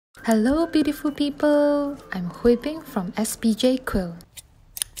Hello beautiful people, I'm Hui Ping from spj.quill.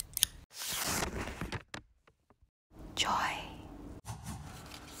 Joy.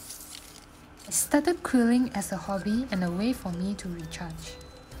 I started quilling as a hobby and a way for me to recharge.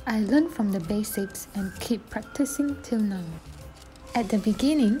 I learned from the basics and keep practicing till now. At the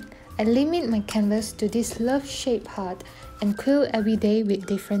beginning, I limit my canvas to this love-shaped heart and quill every day with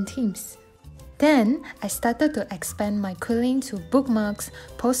different themes. Then, I started to expand my quilling to bookmarks,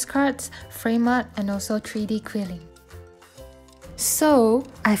 postcards, frame art, and also 3D quilling. So,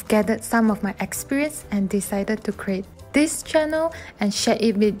 I've gathered some of my experience and decided to create this channel and share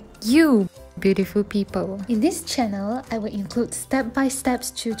it with you, beautiful people. In this channel, I will include step-by-step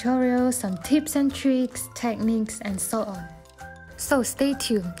tutorials, some tips and tricks, techniques, and so on. So stay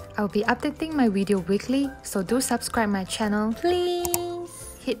tuned, I'll be updating my video weekly, so do subscribe my channel, please!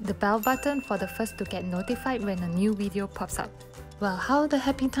 Hit the bell button for the first to get notified when a new video pops up. Well, how the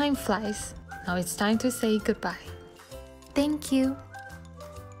happy time flies. Now it's time to say goodbye. Thank you.